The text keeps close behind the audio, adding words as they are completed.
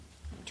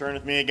Turn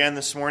with me again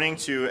this morning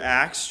to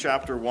Acts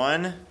chapter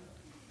 1,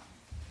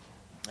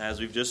 as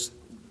we've just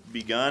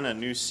begun a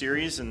new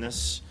series in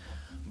this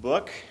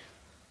book.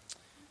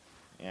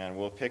 And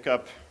we'll pick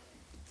up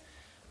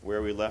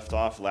where we left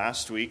off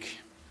last week,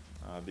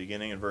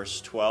 beginning in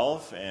verse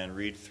 12, and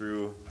read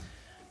through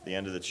the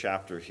end of the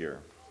chapter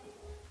here.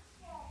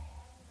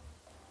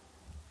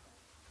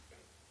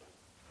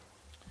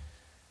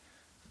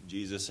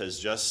 Jesus has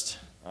just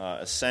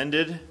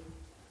ascended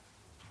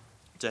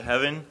to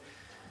heaven,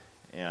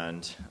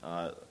 and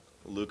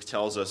Luke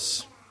tells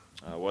us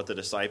what the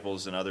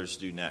disciples and others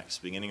do next.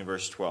 Beginning in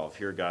verse 12,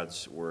 hear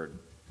God's word.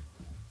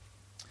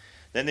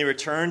 Then they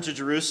returned to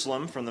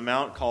Jerusalem from the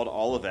mount called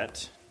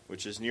Olivet,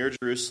 which is near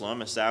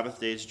Jerusalem, a Sabbath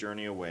day's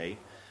journey away.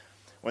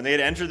 When they had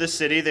entered the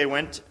city, they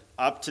went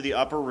up to the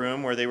upper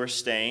room where they were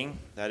staying,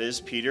 that is,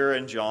 Peter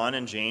and John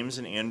and James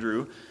and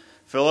Andrew,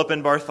 Philip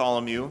and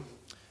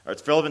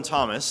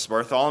Thomas,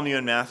 Bartholomew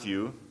and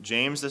Matthew,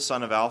 James the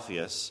son of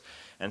Alphaeus,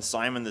 and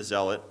Simon the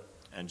Zealot,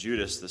 and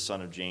Judas the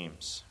son of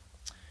James.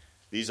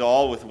 These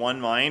all, with one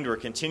mind, were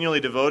continually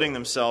devoting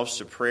themselves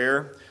to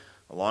prayer,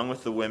 along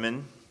with the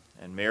women,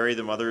 and Mary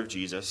the mother of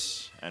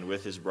Jesus, and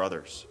with his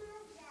brothers.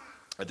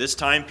 At this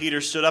time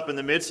Peter stood up in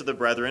the midst of the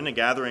brethren, a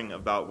gathering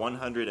of about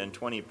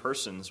 120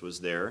 persons was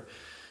there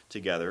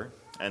together,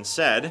 and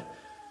said,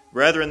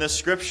 Brethren, this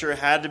scripture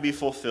had to be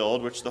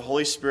fulfilled, which the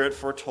Holy Spirit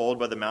foretold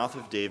by the mouth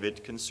of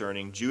David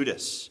concerning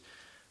Judas,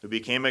 who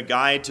became a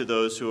guide to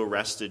those who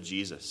arrested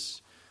Jesus.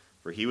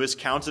 For he was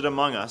counted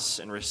among us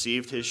and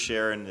received his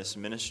share in this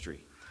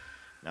ministry.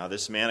 Now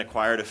this man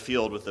acquired a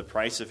field with the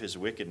price of his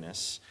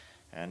wickedness,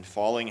 and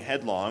falling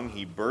headlong,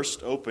 he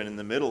burst open in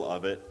the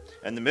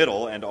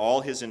middle, and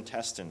all his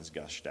intestines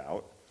gushed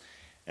out.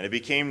 And it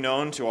became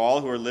known to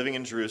all who were living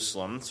in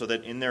Jerusalem, so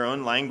that in their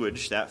own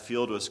language that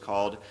field was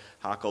called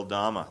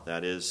Hakeldama,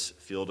 that is,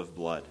 field of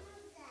blood.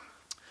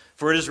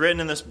 For it is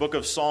written in this book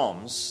of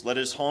Psalms, Let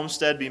his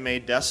homestead be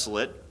made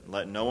desolate,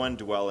 let no one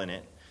dwell in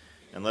it,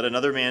 and let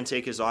another man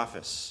take his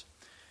office.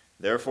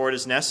 Therefore it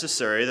is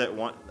necessary that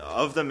one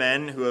of the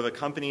men who have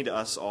accompanied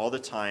us all the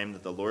time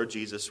that the Lord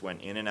Jesus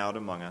went in and out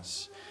among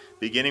us,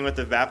 beginning with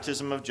the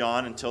baptism of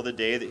John until the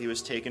day that he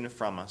was taken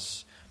from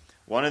us,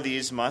 one of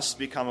these must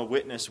become a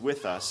witness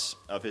with us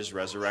of his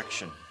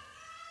resurrection.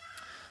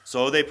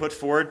 So they put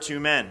forward two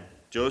men,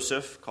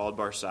 Joseph, called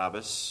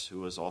Barsabbas,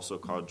 who was also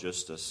called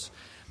Justus,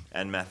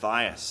 and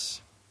Matthias.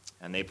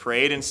 And they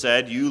prayed and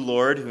said, You,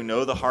 Lord, who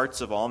know the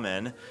hearts of all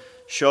men,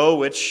 show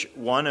which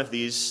one of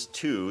these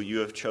two you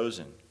have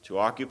chosen to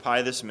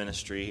occupy this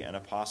ministry and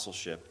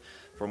apostleship,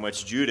 from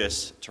which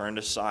Judas turned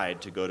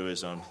aside to go to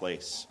his own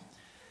place.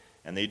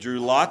 And they drew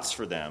lots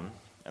for them,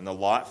 and the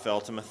lot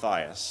fell to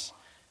Matthias,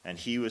 and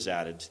he was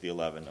added to the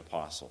 11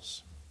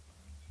 apostles.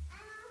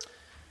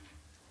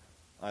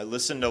 I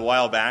listened a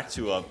while back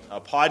to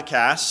a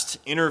podcast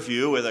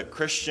interview with a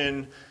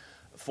Christian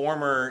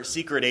former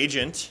secret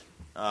agent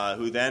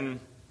who then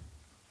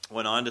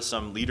went on to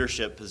some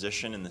leadership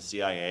position in the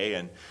CIA.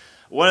 And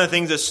one of the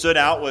things that stood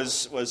out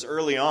was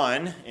early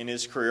on in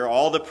his career,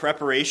 all the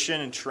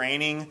preparation and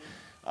training,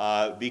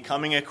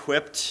 becoming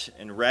equipped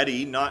and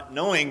ready, not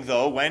knowing,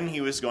 though, when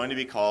he was going to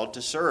be called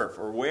to serve,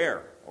 or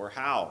where, or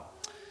how.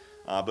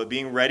 But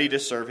being ready to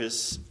serve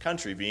his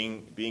country,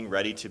 being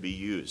ready to be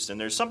used. And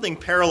there's something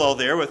parallel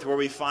there with where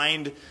we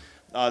find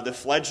the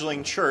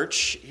fledgling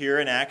church here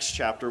in Acts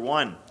chapter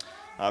 1,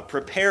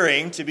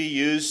 preparing to be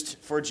used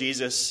for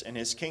Jesus and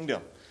his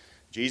kingdom.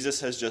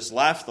 Jesus has just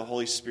left. The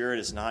Holy Spirit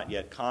has not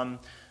yet come.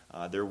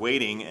 They're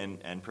waiting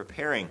and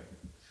preparing.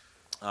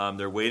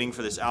 They're waiting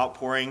for this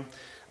outpouring.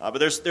 But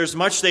there's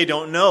much they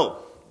don't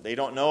know. They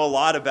don't know a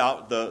lot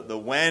about the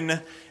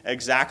when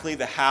exactly,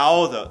 the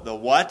how, the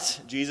what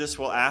Jesus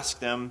will ask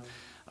them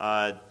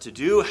to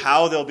do,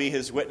 how they'll be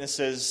his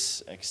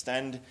witnesses,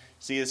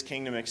 see his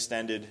kingdom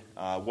extended,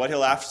 what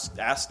he'll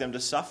ask them to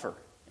suffer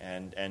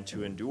and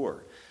to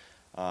endure.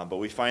 But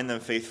we find them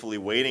faithfully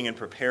waiting and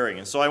preparing.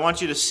 And so I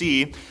want you to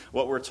see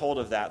what we're told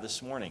of that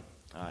this morning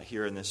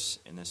here in this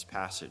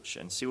passage,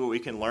 and see what we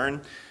can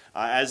learn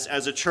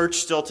as a church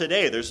still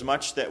today. There's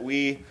much that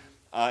we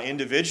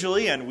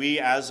individually and we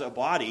as a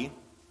body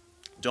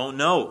don't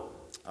know.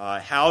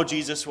 How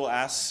Jesus will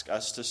ask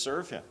us to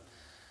serve him,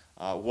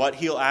 what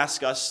he'll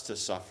ask us to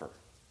suffer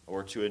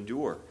or to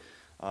endure,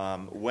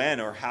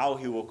 when or how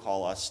he will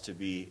call us to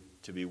be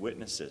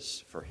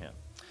witnesses for him.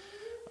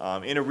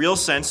 In a real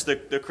sense,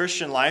 the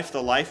Christian life,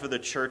 the life of the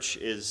church,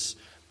 is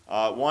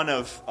one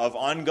of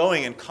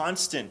ongoing and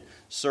constant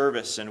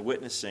service and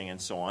witnessing and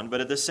so on.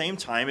 But at the same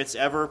time, it's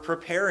ever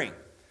preparing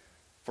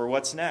for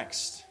what's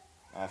next,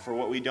 for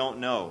what we don't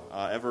know,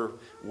 ever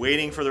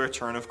waiting for the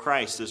return of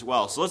Christ as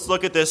well. So let's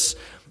look at this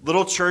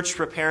little church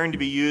preparing to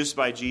be used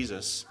by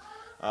Jesus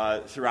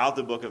throughout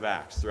the book of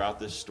Acts,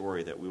 throughout this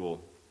story that we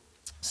will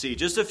see.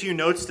 Just a few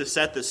notes to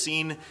set the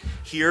scene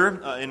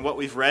here in what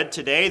we've read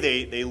today.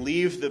 They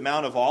leave the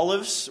Mount of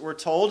Olives, we're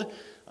told,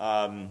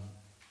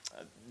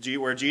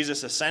 where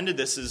Jesus ascended.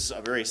 This is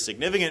a very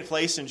significant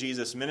place in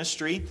Jesus'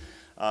 ministry.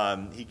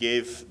 He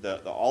gave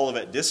the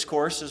Olivet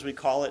Discourse, as we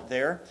call it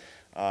there.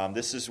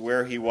 This is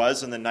where he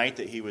was on the night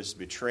that he was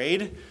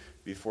betrayed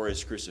before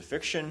his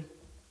crucifixion.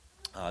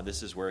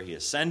 This is where he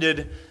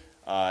ascended.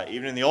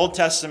 Even in the Old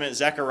Testament,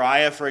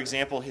 Zechariah, for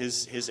example,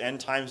 his end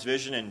times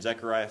vision in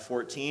Zechariah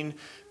 14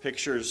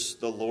 pictures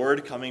the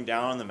Lord coming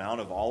down on the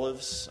Mount of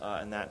Olives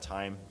in that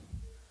time.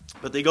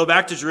 But they go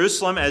back to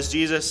Jerusalem as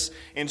Jesus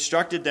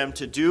instructed them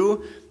to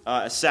do.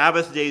 A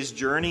Sabbath day's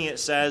journey, it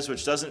says,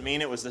 which doesn't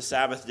mean it was the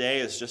Sabbath day.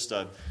 It's just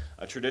a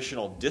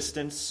traditional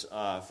distance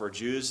for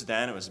Jews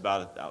then. It was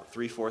about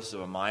 3/4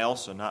 of a mile,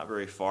 so not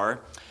very far.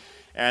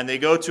 And they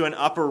go to an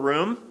upper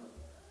room,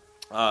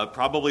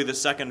 probably the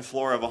second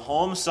floor of a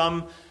home.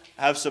 Some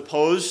have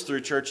supposed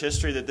through church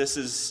history that this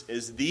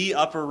is the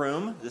upper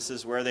room. This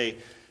is where they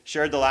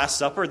shared the Last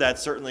Supper. That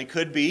certainly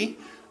could be.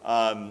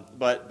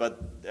 But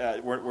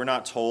we're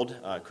not told.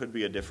 It could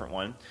be a different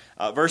one.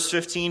 Verse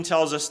 15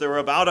 tells us there were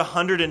about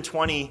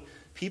 120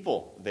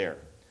 people there.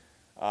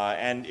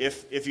 And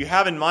if you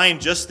have in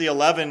mind just the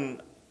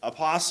 11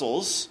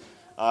 apostles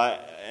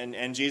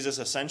and Jesus'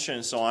 ascension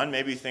and so on,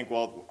 maybe you think,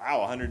 well,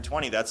 wow,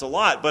 120, that's a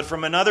lot. But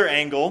from another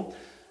angle,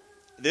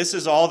 this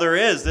is all there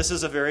is. This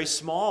is a very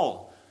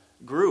small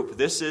group.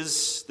 This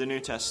is the New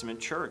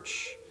Testament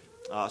church,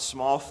 a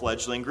small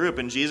fledgling group.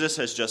 And Jesus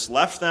has just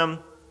left them.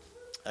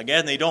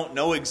 Again, they don't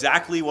know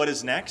exactly what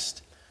is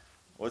next,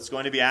 what's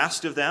going to be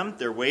asked of them.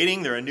 They're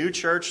waiting. They're a new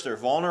church. They're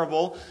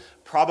vulnerable.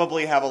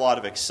 Probably have a lot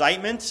of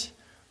excitement.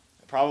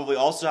 Probably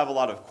also have a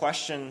lot of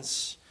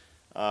questions,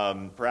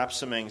 perhaps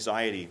some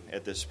anxiety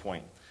at this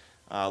point.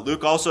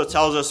 Luke also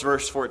tells us,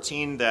 verse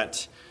 14,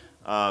 that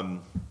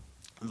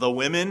the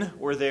women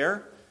were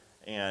there.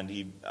 And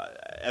he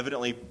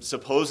evidently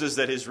supposes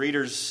that his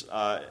readers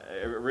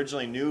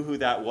originally knew who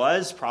that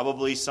was,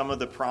 probably some of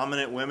the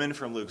prominent women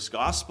from Luke's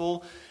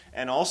gospel.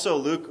 And also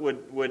Luke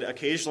would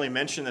occasionally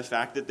mention the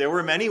fact that there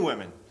were many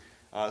women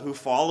who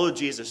followed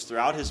Jesus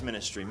throughout his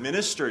ministry,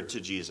 ministered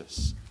to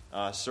Jesus,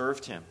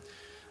 served him.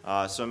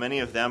 So many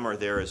of them are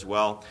there as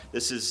well.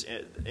 This is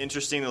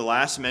interesting, the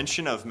last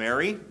mention of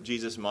Mary,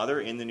 Jesus'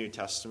 mother, in the New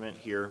Testament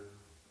here,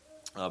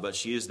 but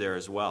she is there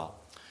as well.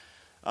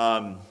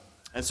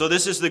 And so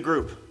this is the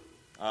group,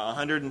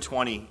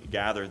 120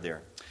 gathered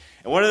there.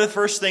 And one of the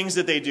first things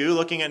that they do,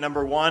 looking at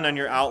number 1 on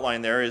your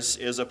outline there,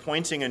 is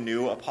appointing a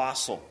new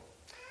apostle.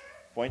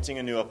 Appointing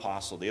a new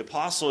apostle.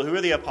 Who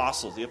are the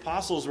apostles? The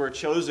apostles were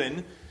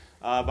chosen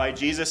by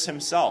Jesus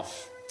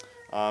himself.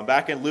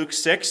 Back in Luke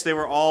 6, they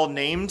were all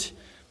named.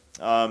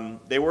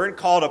 They weren't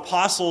called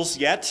apostles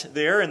yet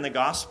there in the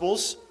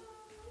Gospels.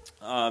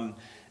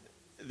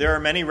 There are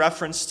many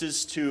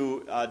references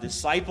to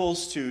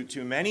disciples,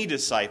 to many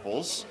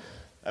disciples.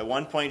 At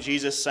one point,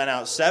 Jesus sent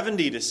out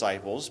 70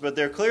 disciples, but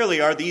there clearly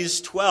are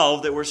these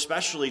 12 that were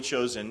specially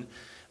chosen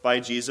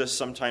by Jesus.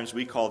 Sometimes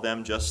we call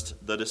them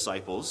just the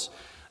disciples.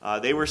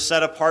 They were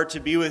set apart to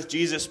be with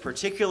Jesus,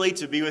 particularly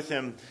to be with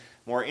him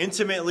more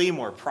intimately,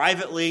 more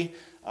privately,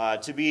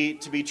 to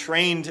be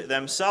trained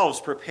themselves,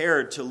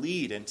 prepared to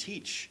lead and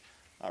teach.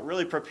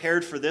 Really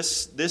prepared for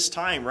this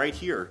time right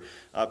here,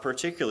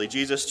 particularly.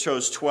 Jesus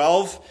chose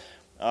 12,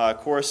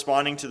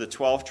 corresponding to the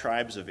 12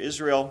 tribes of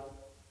Israel.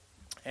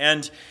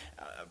 And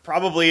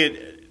probably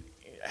it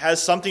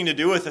has something to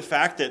do with the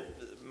fact that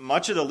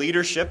much of the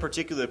leadership,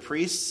 particularly the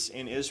priests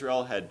in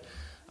Israel,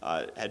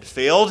 had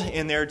failed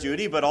in their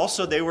duty, but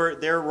also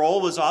their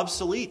role was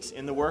obsolete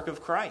in the work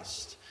of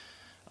Christ.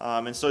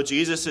 And so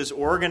Jesus is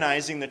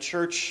organizing the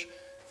church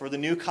for the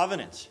new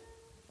covenant,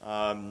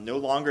 no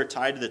longer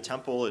tied to the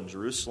temple in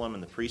Jerusalem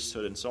and the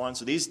priesthood and so on.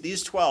 So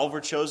these 12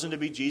 were chosen to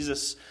be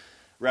Jesus'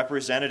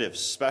 representatives,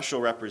 special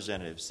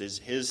representatives,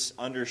 his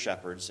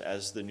under-shepherds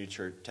as the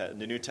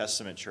New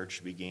Testament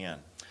church began.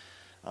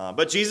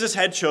 But Jesus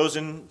had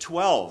chosen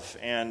 12,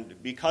 and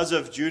because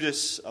of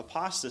Judas'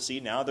 apostasy,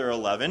 now there are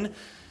 11,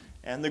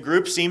 and the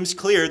group seems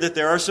clear that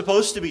there are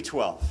supposed to be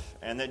 12,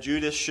 and that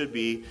Judas should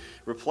be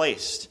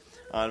replaced.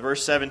 In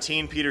verse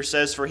 17, Peter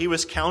says, "For he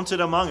was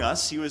counted among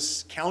us," he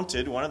was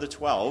counted, one of the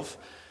 12,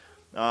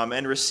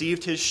 and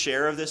received his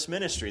share of this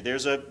ministry.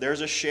 There's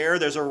a share,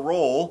 there's a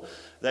role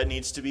that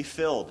needs to be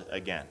filled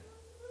again.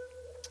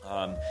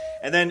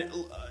 And then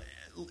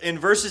in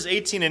verses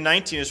 18 and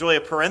 19 is really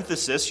a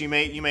parenthesis. You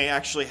may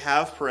actually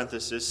have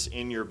parenthesis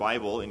in your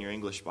Bible, in your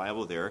English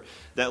Bible there,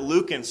 that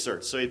Luke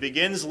inserts. So he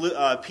begins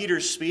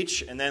Peter's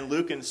speech, and then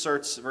Luke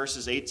inserts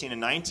verses 18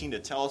 and 19 to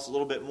tell us a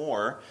little bit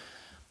more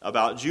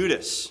about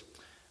Judas.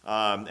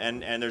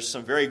 And there's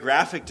some very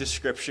graphic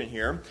description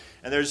here.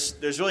 And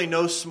there's really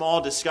no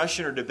small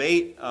discussion or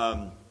debate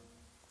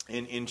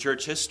in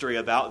church history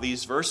about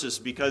these verses,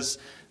 because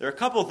there are a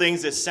couple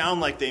things that sound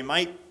like they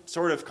might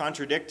sort of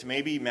contradict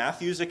maybe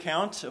Matthew's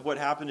account of what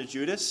happened to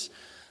Judas.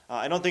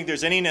 I don't think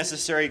there's any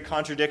necessary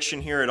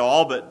contradiction here at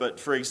all, but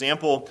for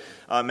example,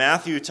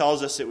 Matthew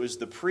tells us it was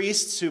the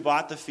priests who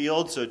bought the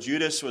field, so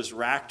Judas was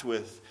racked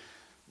with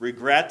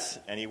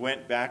regret, and he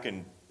went back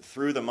and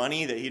threw the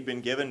money that he'd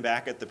been given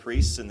back at the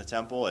priests in the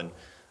temple, and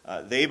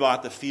they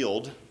bought the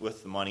field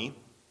with the money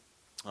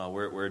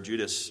where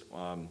Judas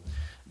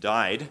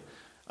died.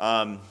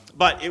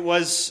 But it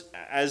was,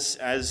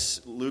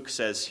 as Luke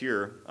says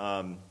here,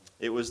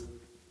 it was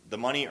the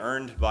money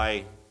earned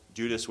by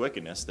Judas'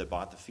 wickedness that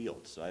bought the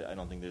field. So I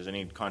don't think there's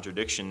any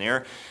contradiction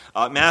there.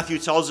 Matthew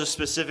tells us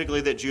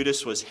specifically that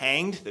Judas was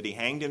hanged, that he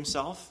hanged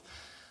himself.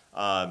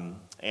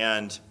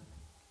 And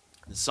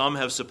some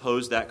have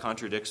supposed that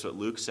contradicts what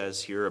Luke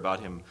says here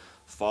about him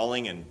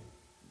falling and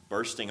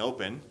bursting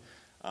open.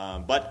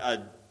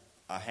 But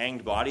a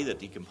hanged body that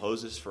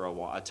decomposes for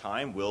a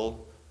time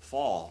will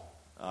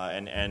fall.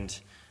 And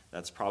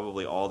that's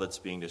probably all that's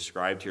being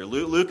described here.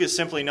 Luke is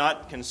simply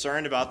not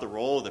concerned about the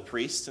role of the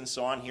priests and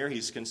so on here.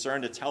 He's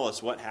concerned to tell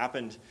us what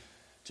happened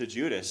to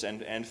Judas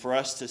and for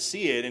us to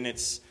see it in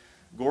its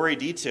gory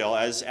detail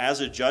as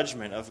a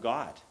judgment of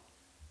God,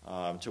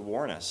 to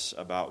warn us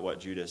about what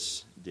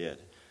Judas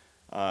did.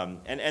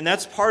 And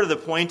that's part of the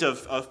point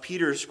of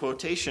Peter's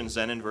quotations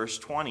then in verse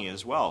 20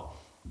 as well.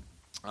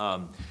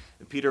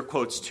 Peter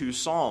quotes 2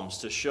 Psalms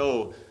to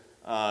show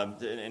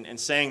and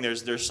saying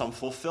there's some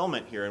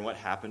fulfillment here in what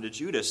happened to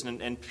Judas.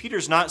 And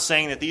Peter's not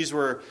saying that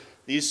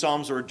these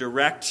Psalms were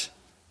direct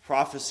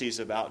prophecies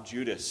about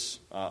Judas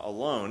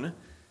alone,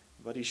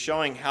 but he's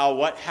showing how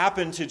what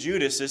happened to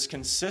Judas is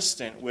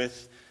consistent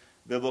with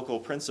biblical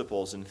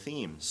principles and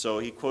themes. So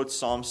he quotes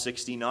Psalm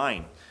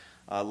 69,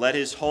 "Let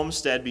his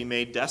homestead be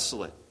made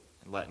desolate,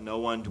 and let no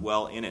one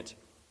dwell in it."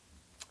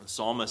 The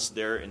psalmist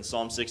there in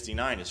Psalm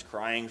 69 is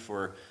crying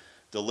for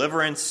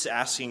deliverance,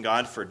 asking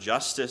God for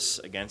justice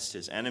against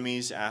his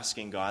enemies,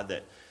 asking God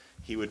that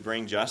he would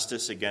bring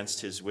justice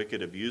against his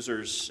wicked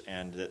abusers,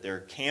 and that their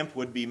camp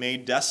would be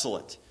made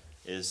desolate,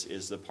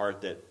 is the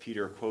part that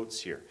Peter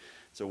quotes here.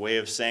 It's a way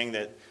of saying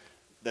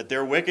that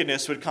their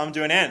wickedness would come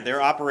to an end,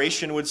 their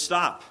operation would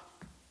stop.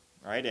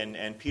 Right?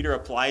 And Peter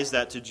applies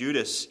that to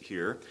Judas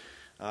here,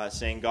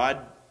 saying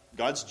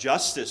God's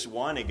justice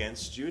won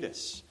against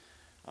Judas.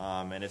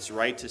 And it's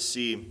right,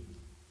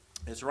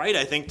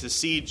 I think, to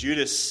see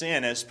Judas'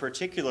 sin as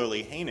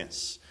particularly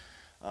heinous.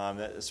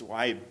 That's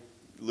why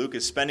Luke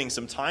is spending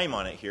some time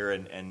on it here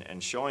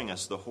and showing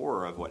us the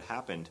horror of what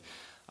happened.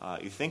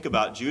 You think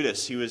about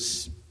Judas, he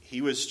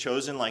was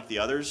chosen like the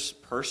others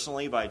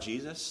personally by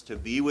Jesus, to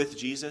be with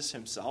Jesus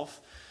himself,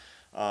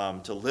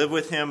 to live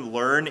with him,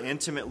 learn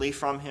intimately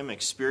from him,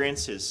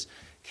 experience his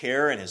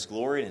care and his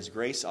glory and his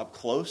grace up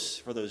close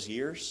for those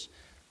years.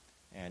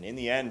 And in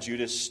the end,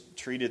 Judas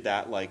treated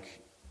that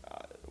like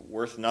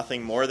worth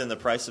nothing more than the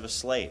price of a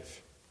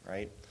slave,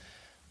 right?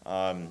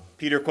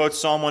 Peter quotes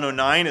Psalm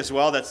 109 as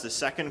well. That's the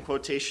second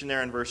quotation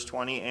there in verse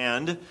 20.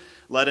 "And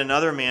let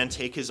another man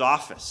take his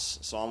office."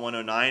 Psalm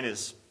 109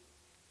 is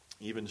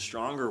even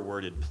stronger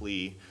worded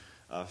plea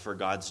for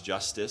God's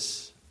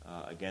justice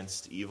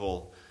against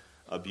evil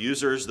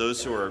abusers,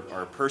 those who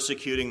are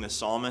persecuting the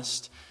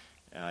psalmist,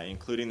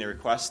 including the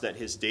request that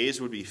his days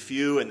would be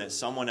few and that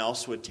someone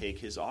else would take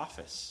his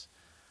office.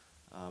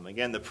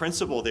 Again, the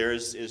principle there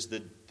is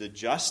the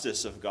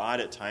justice of God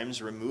at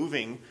times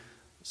removing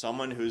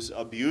someone who's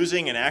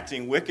abusing and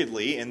acting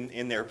wickedly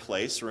in their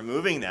place,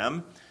 removing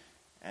them,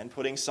 and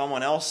putting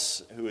someone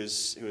else who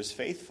is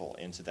faithful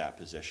into that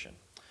position.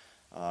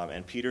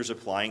 And Peter's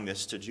applying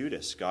this to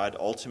Judas. God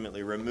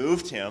ultimately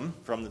removed him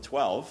from the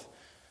 12,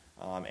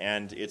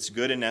 and it's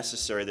good and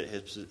necessary that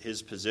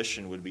his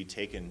position would be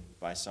taken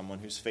by someone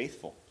who's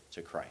faithful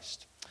to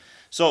Christ.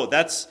 So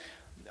that's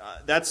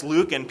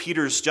Luke and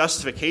Peter's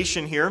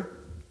justification here.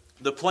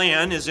 The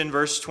plan is in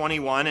verse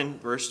 21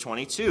 and verse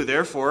 22.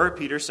 "Therefore,"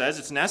 Peter says,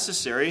 "it's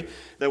necessary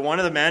that one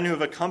of the men who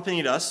have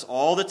accompanied us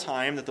all the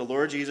time that the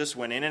Lord Jesus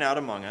went in and out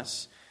among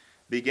us,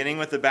 beginning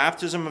with the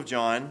baptism of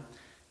John,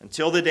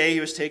 until the day he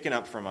was taken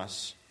up from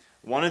us,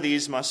 one of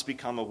these must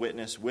become a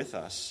witness with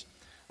us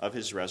of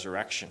his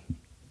resurrection."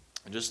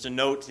 And just to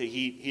note that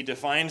he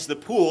defines the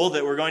pool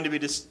that we're going to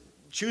be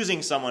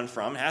choosing someone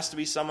from. It has to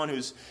be someone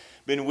who's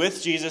been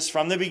with Jesus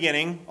from the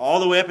beginning, all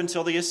the way up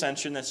until the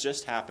ascension that's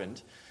just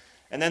happened.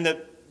 And then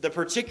the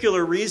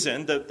particular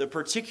reason, the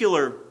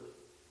particular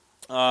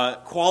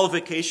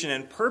qualification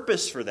and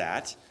purpose for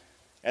that,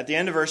 at the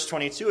end of verse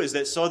 22, is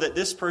that so that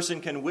this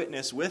person can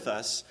witness with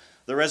us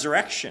the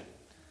resurrection.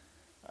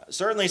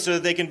 Certainly so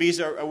that they can be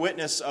a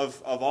witness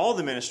of all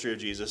the ministry of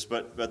Jesus,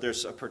 but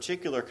there's a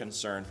particular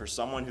concern for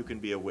someone who can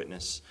be a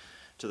witness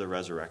to the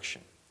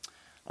resurrection.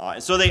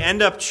 And so they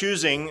end up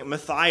choosing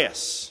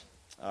Matthias.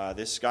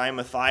 This guy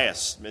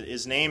Matthias,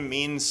 his name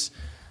means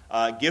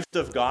gift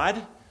of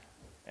God,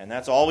 and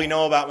that's all we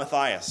know about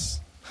Matthias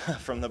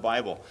from the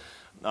Bible.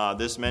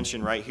 This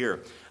mention right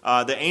here.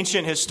 The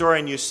ancient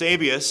historian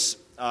Eusebius,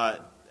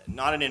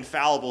 not an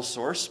infallible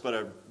source, but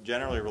a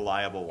generally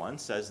reliable one,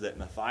 says that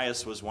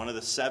Matthias was one of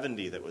the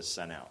 70 that was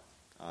sent out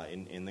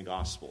in the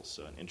Gospels.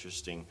 So an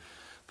interesting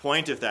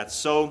point if that's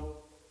so.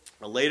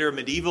 A later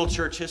medieval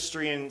church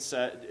historian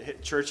says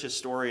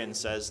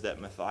that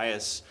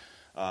Matthias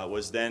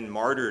was then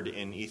martyred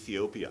in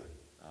Ethiopia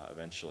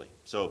eventually.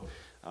 So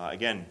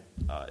again,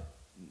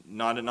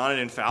 not an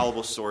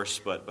infallible source,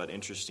 but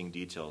interesting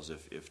details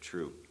if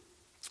true.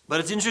 But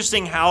it's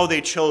interesting how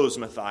they chose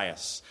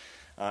Matthias,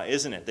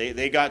 isn't it?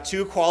 They got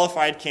 2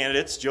 qualified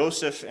candidates,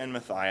 Joseph and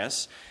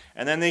Matthias,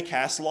 and then they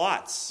cast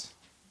lots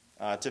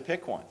to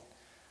pick one.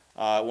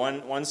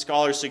 One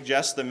scholar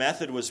suggests the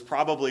method was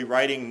probably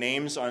writing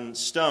names on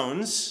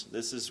stones.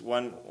 This is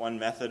one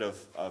method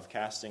of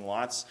casting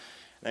lots.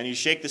 Then you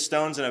shake the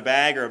stones in a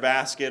bag or a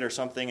basket or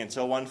something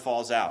until one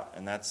falls out,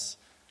 and that's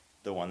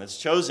the one that's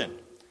chosen.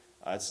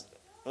 It's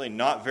really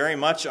not very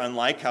much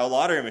unlike how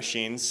lottery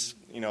machines,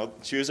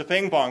 choose a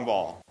ping pong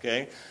ball.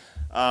 Okay.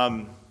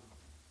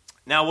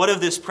 Now, what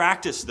of this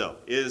practice, though?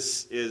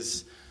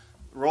 Is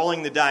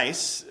rolling the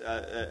dice,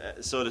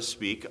 so to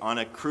speak, on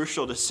a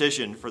crucial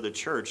decision for the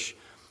church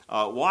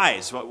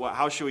wise?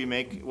 What should we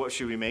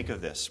make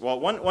of this? Well,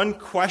 one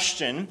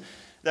question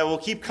that will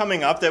keep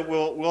coming up that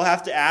we'll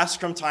have to ask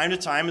from time to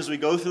time as we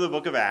go through the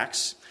book of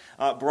Acts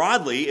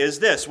broadly is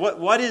this: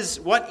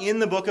 what in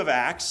the book of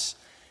Acts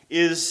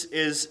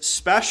is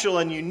special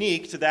and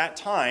unique to that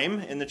time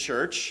in the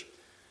church,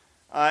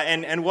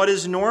 and what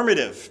is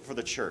normative for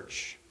the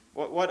church?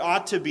 What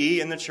ought to be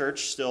in the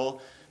church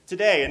still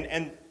today?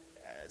 And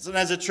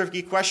sometimes a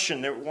tricky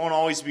question. There won't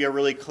always be a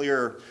really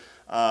clear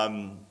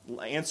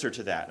answer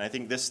to that. And I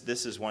think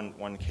this is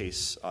one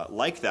case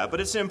like that.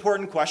 But it's an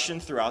important question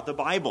throughout the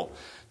Bible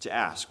to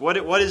ask.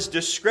 What is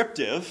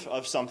descriptive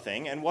of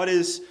something, and what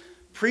is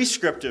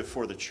prescriptive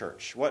for the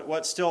church?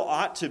 What still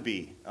ought to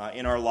be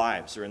in our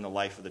lives or in the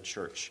life of the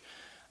church?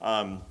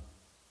 One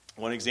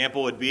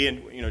example would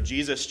be,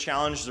 Jesus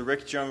challenged the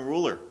rich young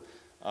ruler.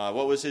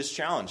 What was his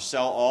challenge?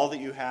 Sell all that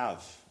you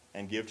have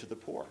and give to the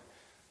poor.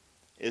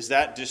 Is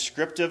that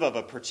descriptive of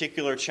a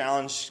particular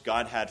challenge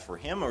God had for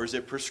him, or is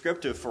it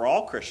prescriptive for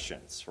all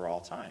Christians for all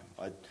time?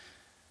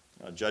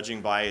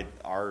 Judging by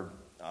our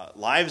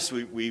lives,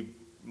 we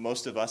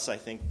most of us, I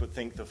think, would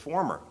think the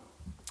former,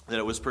 that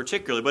it was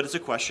particular. But it's a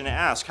question to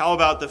ask. How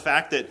about the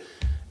fact that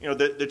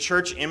the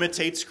church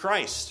imitates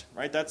Christ?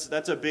 Right.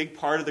 That's a big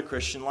part of the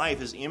Christian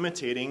life, is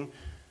imitating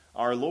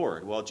our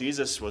Lord. Well,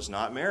 Jesus was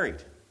not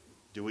married.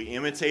 Do we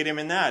imitate him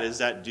in that? Is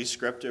that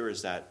descriptive or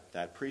is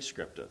that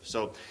prescriptive?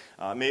 So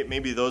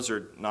maybe those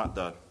are not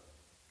the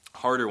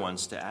harder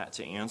ones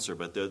to answer,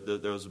 but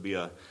that'll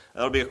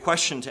be a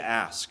question to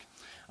ask.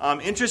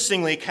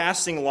 Interestingly,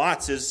 casting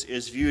lots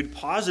is viewed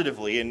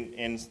positively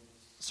in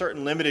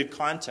certain limited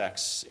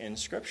contexts in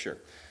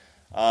Scripture.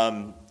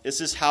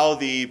 This is how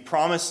the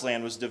promised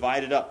land was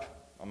divided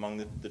up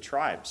among the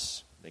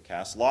tribes. They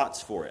cast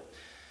lots for it.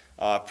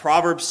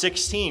 Proverbs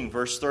 16,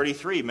 verse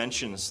 33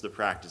 mentions the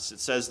practice.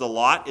 It says, "The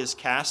lot is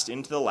cast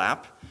into the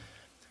lap,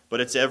 but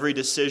its every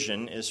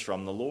decision is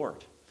from the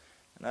Lord."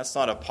 And that's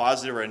not a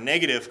positive or a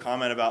negative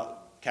comment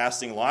about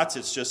casting lots.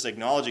 It's just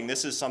acknowledging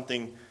this is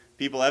something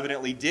people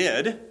evidently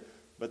did,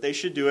 but they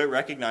should do it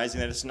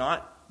recognizing that it's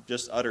not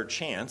just utter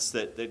chance,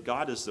 that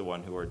God is the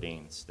one who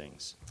ordains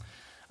things.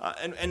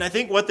 And I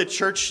think what the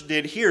church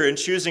did here in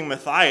choosing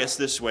Matthias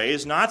this way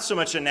is not so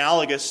much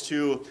analogous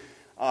to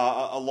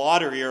a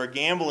lottery or a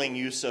gambling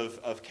use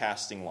of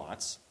casting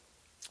lots,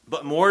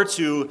 but more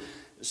to,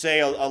 say,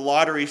 a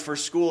lottery for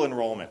school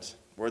enrollment,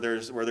 where there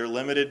are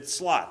limited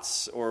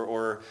slots,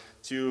 or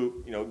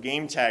to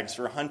game tags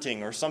for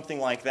hunting or something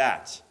like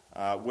that,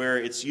 where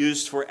it's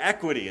used for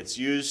equity. It's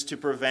used to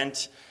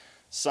prevent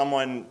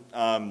someone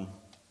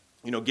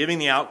giving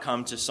the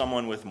outcome to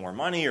someone with more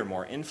money or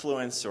more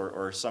influence,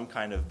 or some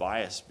kind of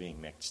bias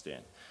being mixed in.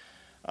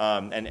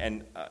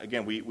 And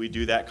again, we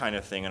do that kind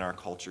of thing in our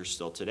culture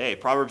still today.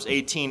 Proverbs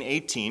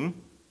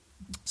 18:18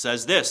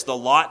 says this: "The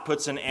lot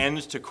puts an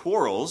end to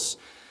quarrels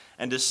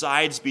and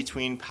decides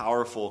between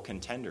powerful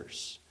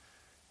contenders."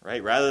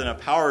 Right? Rather than a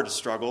power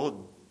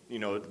struggle,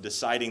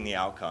 deciding the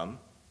outcome,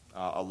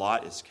 a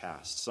lot is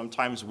cast.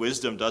 Sometimes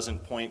wisdom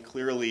doesn't point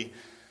clearly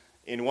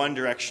in one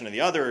direction or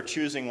the other, or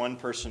choosing one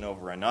person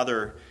over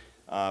another.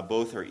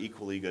 Both are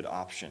equally good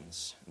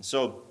options. And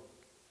so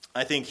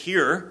I think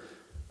here,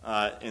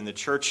 in the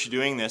church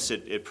doing this,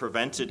 it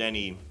prevented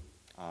any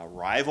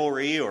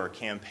rivalry or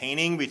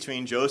campaigning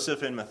between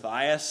Joseph and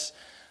Matthias,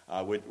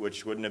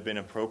 which wouldn't have been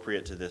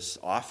appropriate to this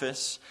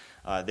office.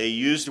 They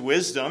used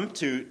wisdom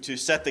to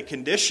set the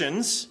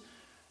conditions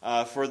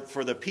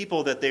for the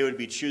people that they would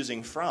be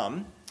choosing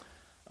from,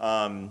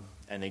 and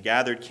they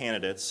gathered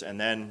candidates. And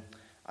then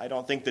I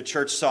don't think the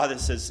church saw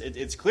this as,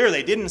 it's clear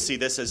they didn't see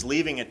this as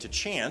leaving it to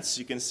chance.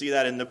 You can see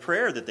that in the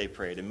prayer that they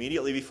prayed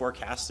immediately before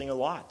casting a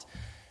lot,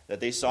 that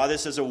they saw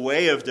this as a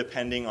way of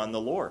depending on the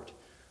Lord,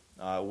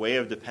 a way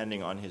of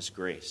depending on His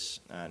grace.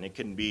 And it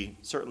can be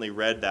certainly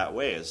read that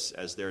way,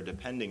 as they're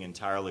depending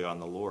entirely on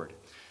the Lord.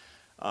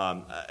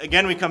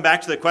 Again, we come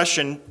back to the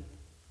question,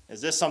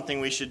 is this something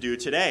we should do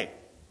today?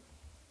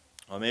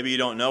 Well, maybe you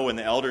don't know, when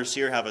the elders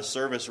here have a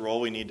service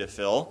role we need to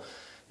fill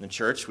in the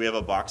church, we have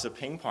a box of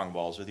ping pong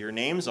balls with your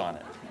names on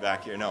it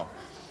back here. No,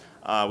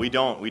 we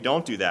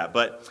don't do that.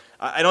 But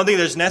I don't think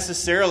there's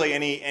necessarily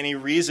any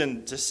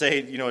reason to say,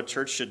 a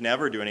church should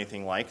never do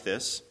anything like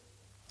this.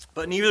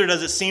 But neither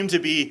does it seem to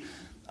be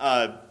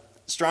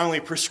strongly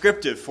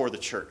prescriptive for the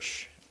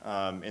church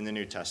in the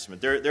New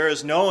Testament. There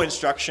is no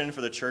instruction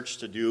for the church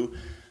to do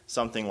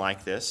something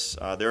like this.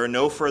 There are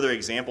no further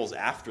examples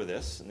after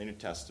this in the New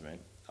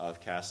Testament of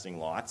casting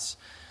lots.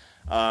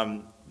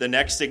 The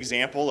next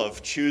example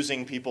of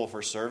choosing people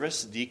for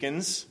service,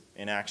 deacons,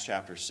 in Acts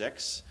chapter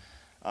 6.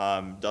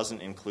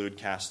 doesn't include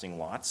casting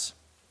lots.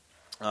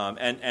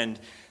 And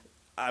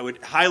I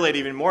would highlight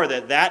even more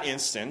that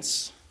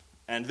instance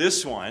and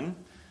this one,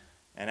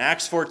 and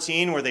Acts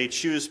 14, where they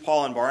choose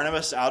Paul and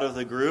Barnabas out of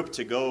the group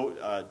to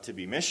go to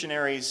be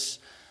missionaries,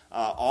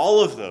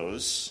 all of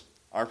those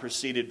are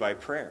preceded by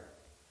prayer.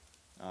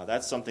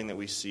 That's something that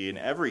we see in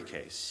every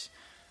case.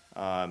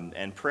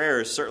 And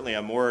prayer is certainly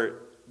a more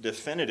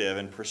definitive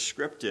and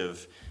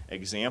prescriptive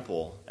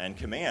example and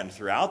command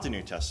throughout the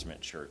New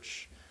Testament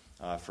church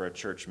for a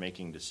church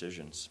making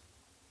decisions.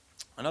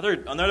 Another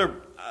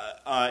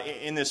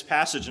in this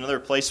passage, another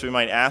place we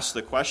might ask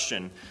the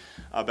question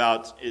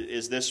about,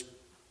 is this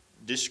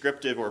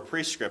descriptive or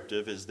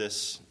prescriptive? Is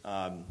this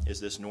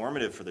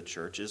normative for the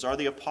church? Are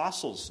the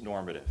apostles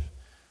normative?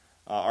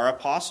 Are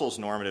apostles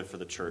normative for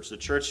the church? The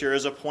church here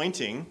is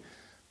appointing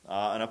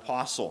an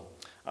apostle.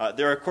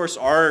 There, of course,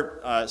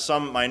 are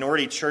some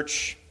minority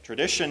church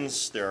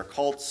traditions. There are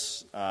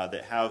cults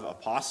that have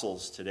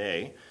apostles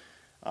today.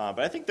 But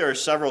I think there are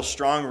several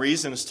strong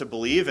reasons to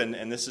believe,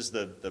 and this is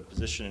the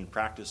position and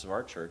practice of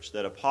our church,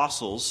 that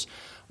apostles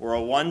were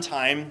a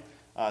one-time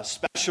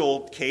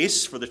special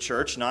case for the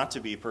church, not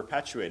to be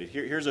perpetuated.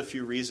 Here's a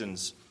few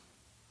reasons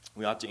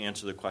we ought to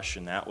answer the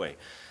question that way.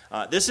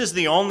 This is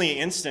the only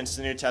instance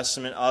in the New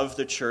Testament of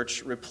the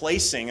church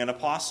replacing an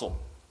apostle.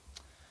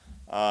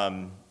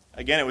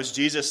 Again, it was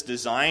Jesus'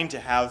 design to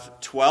have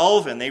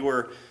 12, and they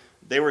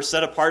were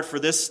set apart for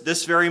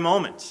this very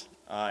moment.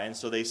 And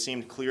so they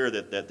seemed clear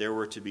that there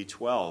were to be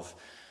 12.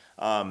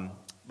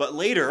 But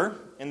later,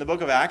 in the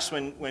book of Acts,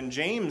 when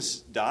James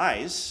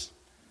dies,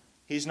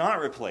 he's not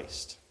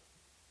replaced.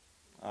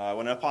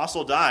 When an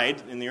apostle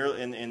died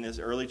in this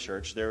early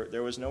church,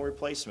 there was no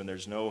replacement.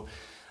 There's no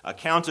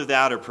account of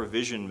that or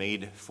provision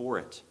made for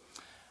it.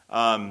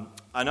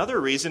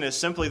 Another reason is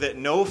simply that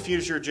no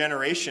future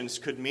generations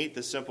could meet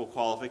the simple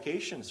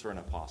qualifications for an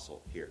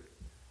apostle here.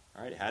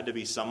 All right, it had to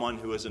be someone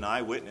who was an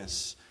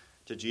eyewitness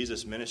to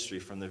Jesus' ministry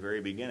from the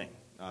very beginning.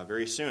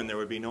 Very soon there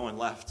would be no one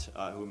left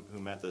who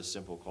met those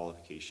simple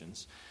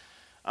qualifications.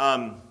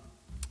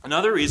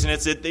 Another reason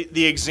is that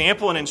the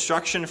example and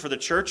instruction for the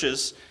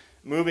churches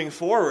moving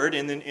forward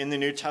in the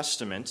New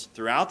Testament,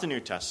 throughout the New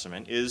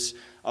Testament, is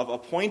of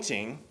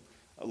appointing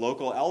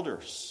local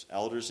elders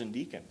and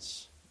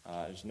deacons.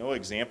 There's no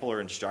example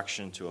or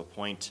instruction to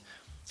appoint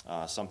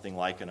something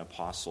like an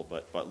apostle,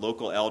 but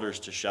local elders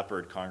to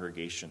shepherd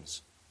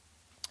congregations.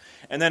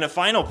 And then a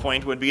final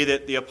point would be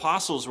that the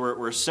apostles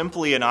were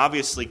simply and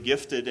obviously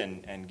gifted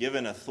and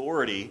given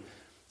authority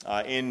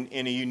in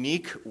a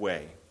unique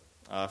way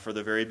for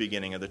the very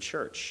beginning of the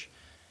church.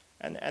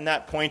 And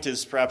that point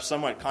is perhaps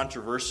somewhat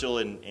controversial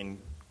in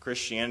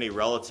Christianity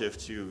relative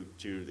to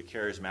the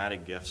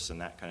charismatic gifts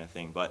and that kind of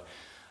thing. But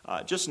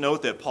just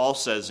note that Paul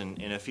says in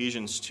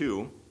Ephesians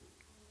 2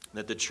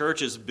 that the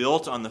church is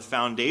built on the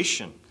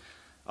foundation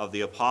of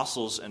the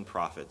apostles and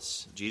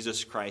prophets,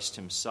 Jesus Christ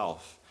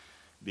himself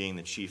being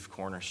the chief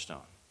cornerstone.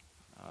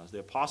 The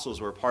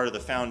apostles were part of the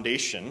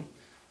foundation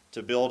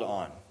to build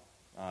on.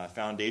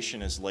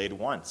 Foundation is laid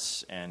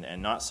once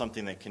and not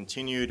something that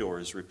continued or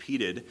is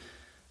repeated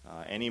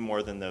any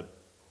more than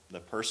the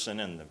person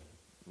and the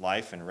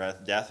life and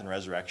death and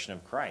resurrection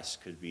of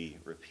Christ could be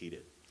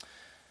repeated.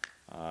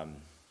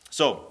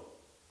 So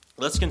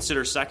let's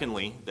consider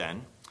secondly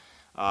then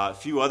a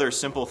few other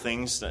simple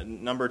things,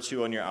 number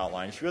 2 on your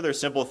outline, a few other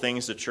simple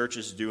things the church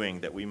is doing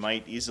that we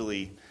might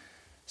easily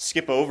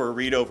skip over,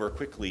 read over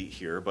quickly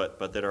here,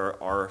 but that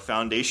are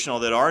foundational,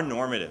 that are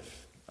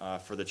normative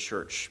for the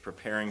church,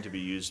 preparing to be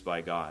used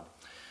by God.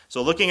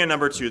 So looking at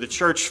number 2, the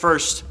church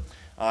first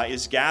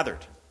is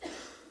gathered.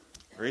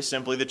 Very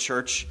simply, the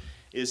church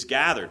is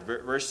gathered.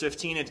 Verse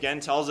 15 again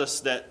tells us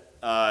that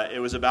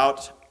it was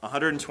about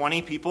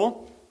 120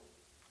 people.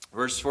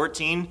 Verse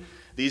 14,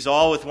 these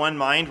all with one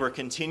mind were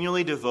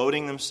continually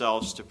devoting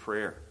themselves to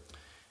prayer.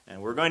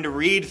 And we're going to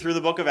read through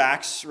the book of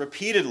Acts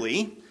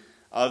repeatedly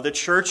of the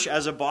church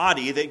as a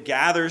body that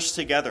gathers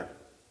together.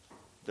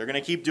 They're going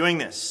to keep doing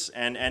this.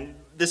 And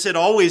this had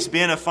always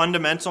been a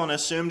fundamental and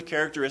assumed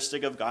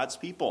characteristic of God's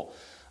people.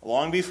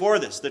 Long before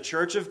this, the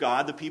church of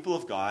God, the people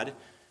of God,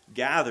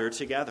 gather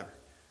together.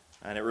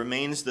 And it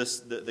remains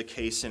the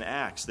case in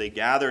Acts. They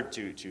gathered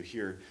to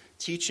hear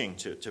teaching,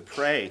 to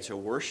pray, to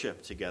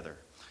worship together.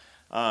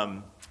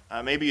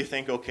 Maybe you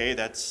think, okay,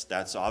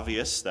 that's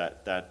obvious.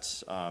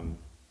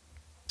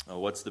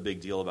 What's the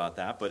big deal about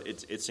that? But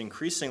it's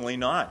increasingly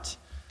not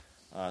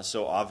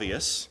so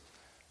obvious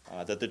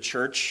that the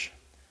church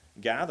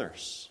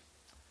gathers.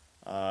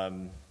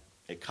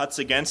 It cuts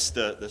against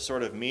the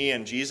sort of me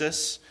and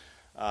Jesus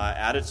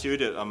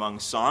attitude among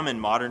some in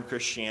modern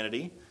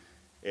Christianity.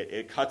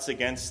 It cuts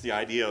against the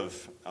idea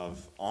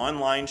of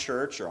online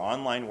church or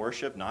online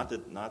worship. Not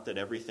that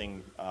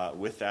everything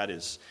with that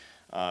is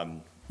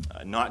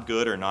not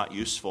good or not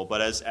useful, but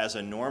as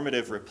a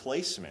normative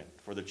replacement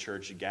for the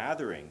church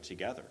gathering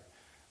together.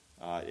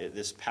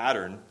 This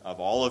pattern of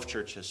all of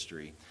church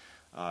history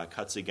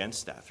cuts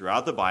against that.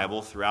 Throughout the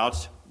Bible,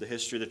 throughout the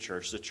history of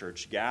the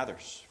church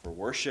gathers for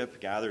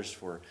worship, gathers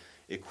for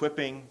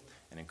equipping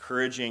and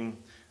encouraging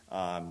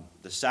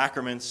the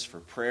sacraments, for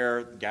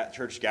prayer.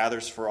 Church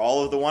gathers for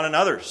all of the one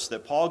another's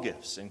that Paul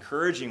gives,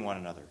 encouraging one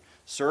another,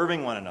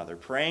 serving one another,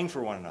 praying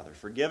for one another,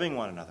 forgiving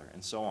one another,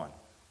 and so on.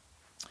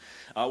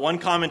 One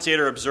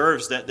commentator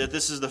observes that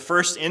this is the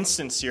first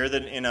instance here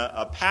that in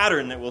a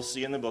pattern that we'll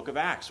see in the book of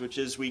Acts, which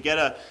is we get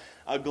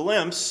a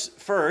glimpse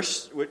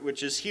first,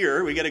 which is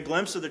here. We get a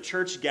glimpse of the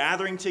church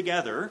gathering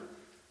together,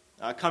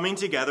 coming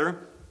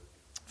together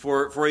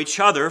for each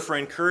other, for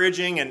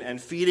encouraging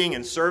and feeding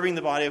and serving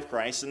the body of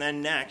Christ. And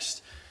then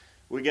next,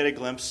 we get a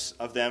glimpse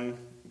of them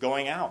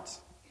going out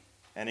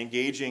and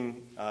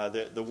engaging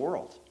the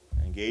world,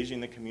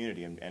 engaging the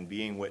community and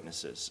being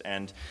witnesses.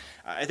 And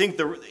I think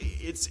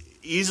it's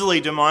easily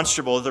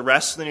demonstrable that the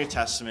rest of the New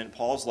Testament,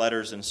 Paul's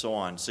letters and so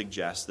on,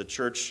 suggest the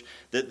church,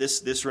 that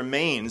this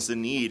remains the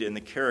need and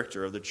the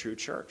character of the true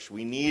church.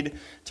 We need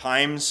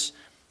times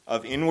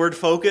of inward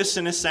focus,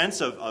 in a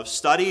sense, of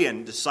study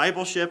and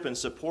discipleship and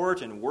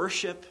support and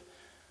worship,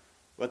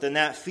 but then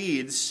that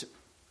feeds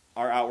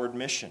our outward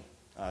mission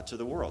to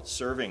the world,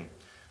 serving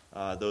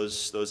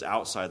those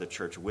outside the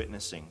church,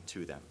 witnessing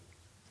to them.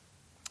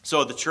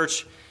 So the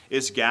church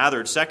is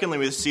gathered. Secondly,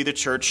 we see the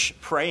church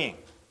praying.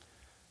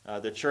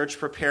 The church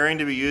preparing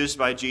to be used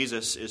by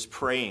Jesus is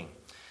praying.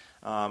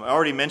 I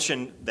already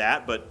mentioned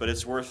that, but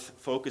it's worth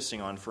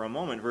focusing on for a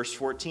moment. Verse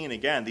 14,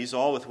 again, these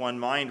all with one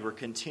mind were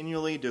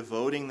continually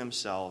devoting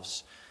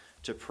themselves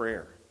to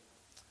prayer.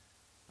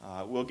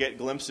 We'll get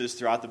glimpses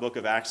throughout the book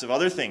of Acts of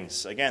other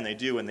things, again, they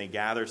do when they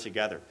gather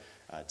together,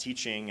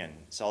 teaching and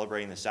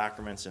celebrating the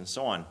sacraments and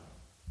so on.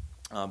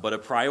 But a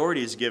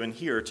priority is given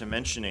here to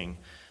mentioning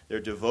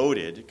they're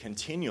devoted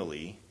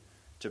continually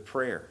to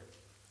prayer.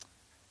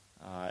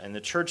 And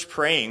the church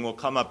praying will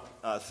come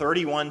up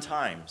 31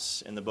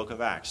 times in the book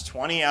of Acts.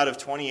 20 out of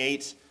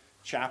 28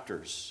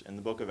 chapters in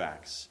the book of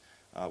Acts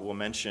will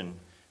mention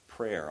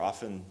prayer.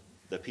 Often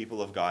the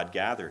people of God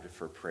gathered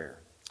for prayer.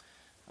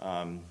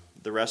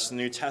 The rest of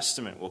the New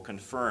Testament will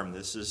confirm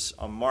this is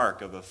a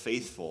mark of a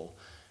faithful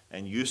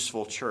and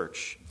useful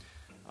church.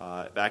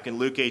 Back in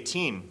Luke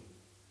 18,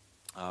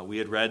 we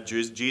had read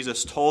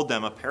Jesus told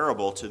them a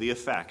parable to the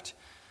effect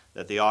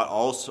that they ought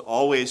also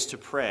always to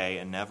pray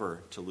and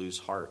never to lose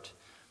heart.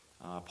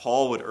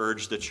 Paul would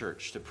urge the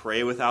church to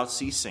pray without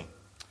ceasing.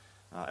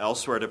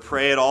 Elsewhere, to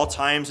pray at all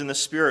times in the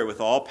Spirit with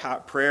all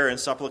prayer and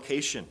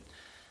supplication.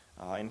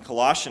 In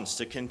Colossians,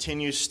 to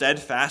continue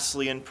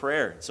steadfastly in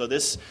prayer. So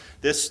this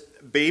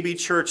baby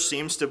church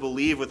seems to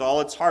believe with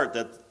all its heart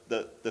that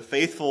the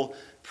faithful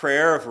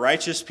prayer of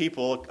righteous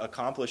people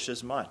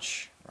accomplishes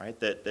much, right?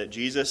 That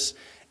Jesus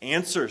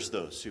answers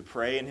those who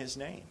pray in his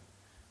name.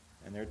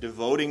 And they're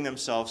devoting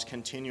themselves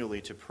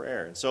continually to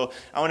prayer. And so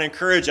I want to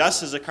encourage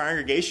us as a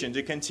congregation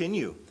to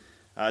continue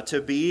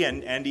to be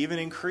and even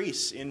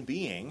increase in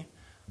being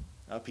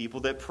people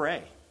that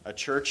pray, a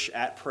church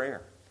at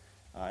prayer.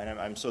 And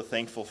I'm so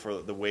thankful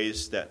for the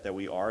ways that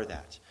we are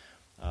that.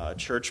 A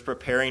church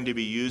preparing to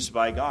be used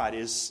by God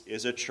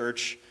is a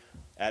church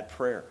at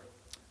prayer.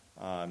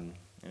 And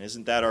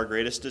isn't that our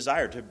greatest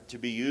desire, to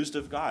be used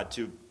of God,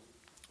 to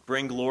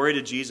bring glory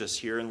to Jesus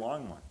here in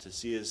Longmont, to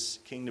see his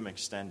kingdom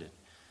extended?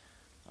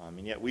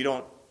 And yet we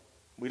don't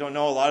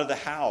know a lot of the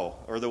how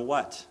or the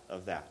what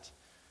of that,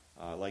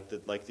 like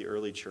the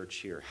early church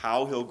here.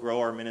 How he'll grow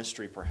our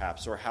ministry,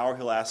 perhaps, or how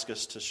he'll ask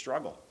us to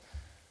struggle,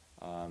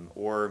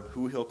 or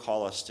who he'll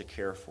call us to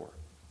care for.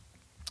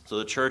 So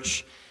the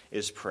church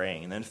is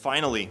praying. And then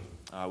finally,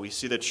 we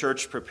see the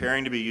church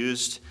preparing to be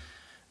used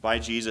by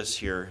Jesus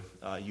here,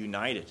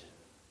 united.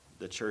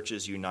 The church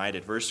is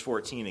united. Verse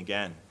 14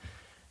 again.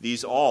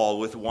 These all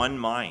with one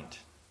mind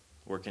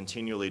were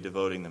continually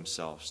devoting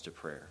themselves to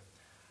prayer.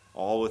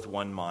 All with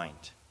one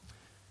mind.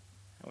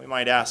 And we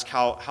might ask,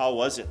 how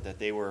was it that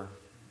they were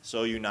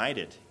so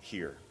united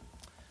here?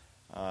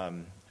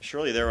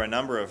 Surely there were a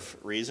number of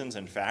reasons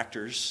and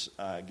factors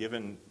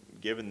given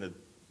the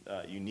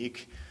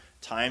unique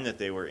time that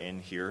they were in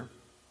here.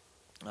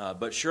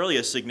 But surely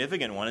a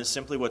significant one is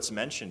simply what's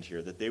mentioned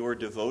here, that they were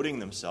devoting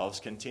themselves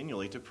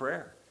continually to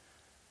prayer.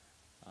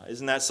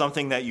 Isn't that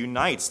something that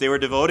unites? They were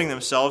devoting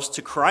themselves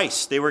to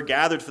Christ. They were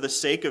gathered for the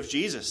sake of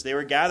Jesus. They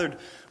were gathered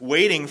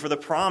waiting for the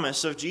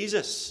promise of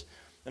Jesus.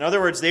 In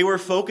other words, they were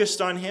focused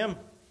on him.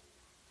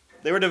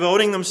 They were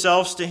devoting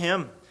themselves to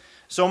him.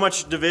 So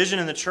much division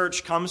in the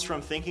church comes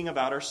from thinking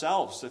about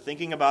ourselves, so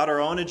thinking about our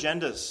own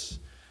agendas,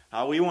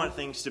 how we want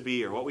things to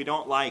be or what we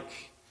don't like.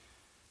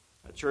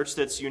 A church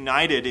that's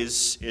united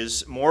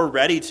is more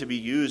ready to be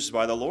used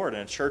by the Lord.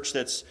 And a church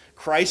that's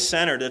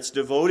Christ-centered, that's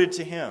devoted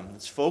to him,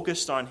 that's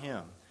focused on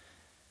him,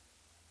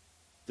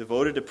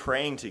 devoted to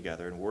praying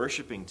together and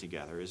worshiping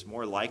together, is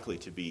more likely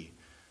to be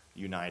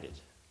united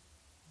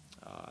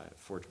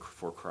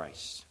for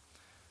Christ.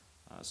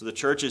 So the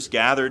church is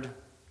gathered,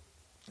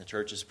 the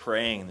church is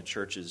praying, and the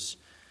church is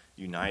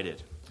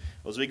united.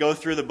 As we go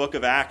through the book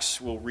of Acts,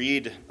 we'll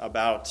read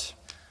about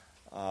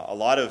a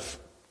lot of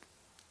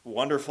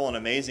wonderful and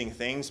amazing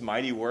things,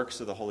 mighty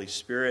works of the Holy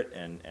Spirit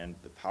and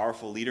the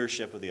powerful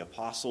leadership of the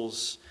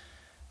apostles,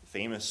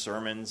 famous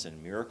sermons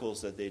and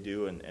miracles that they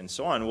do and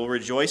so on. We'll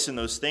rejoice in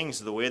those things,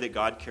 the way that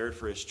God cared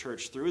for his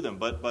church through them.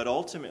 But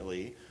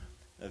ultimately,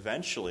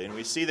 eventually, and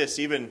we see this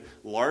even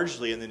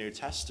largely in the New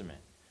Testament,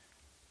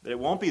 that it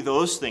won't be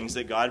those things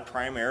that God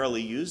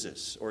primarily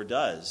uses or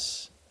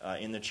does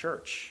in the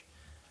church.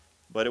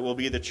 But it will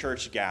be the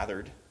church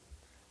gathered,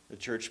 the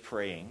church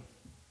praying,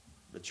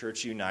 the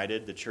church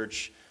united, the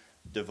church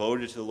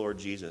devoted to the Lord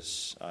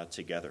Jesus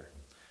together.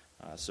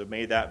 So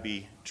may that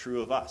be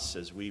true of us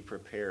as we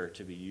prepare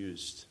to be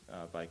used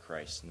by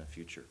Christ in the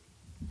future.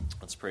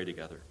 Let's pray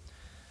together.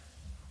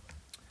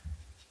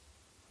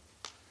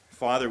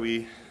 Father,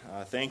 we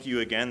thank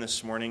you again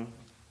this morning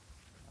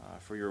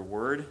for your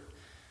word,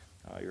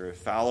 your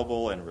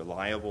infallible and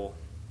reliable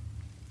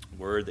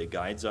word that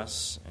guides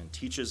us and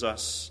teaches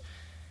us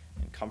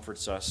and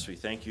comforts us. We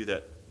thank you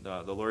that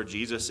the Lord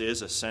Jesus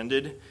is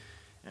ascended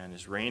and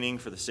is reigning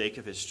for the sake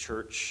of his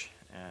church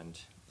and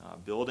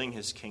building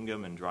his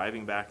kingdom and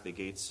driving back the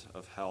gates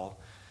of hell.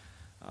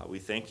 We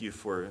thank you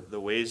for the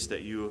ways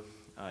that you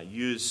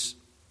use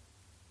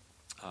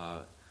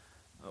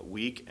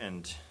weak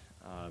and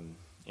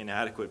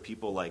inadequate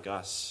people like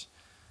us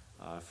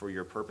for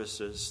your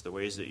purposes, the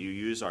ways that you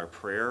use our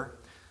prayer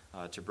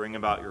to bring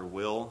about your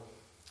will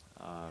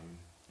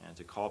and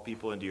to call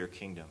people into your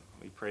kingdom.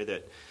 We pray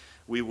that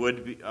we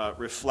would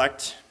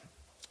reflect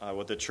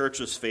what the church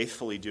was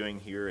faithfully doing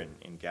here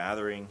in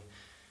gathering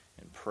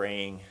and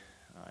praying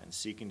and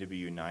seeking to be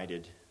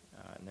united,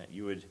 and that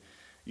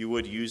you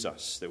would use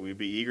us, that we would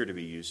be eager to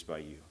be used by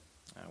you.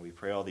 We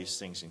pray all these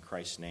things in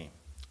Christ's name.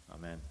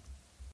 Amen.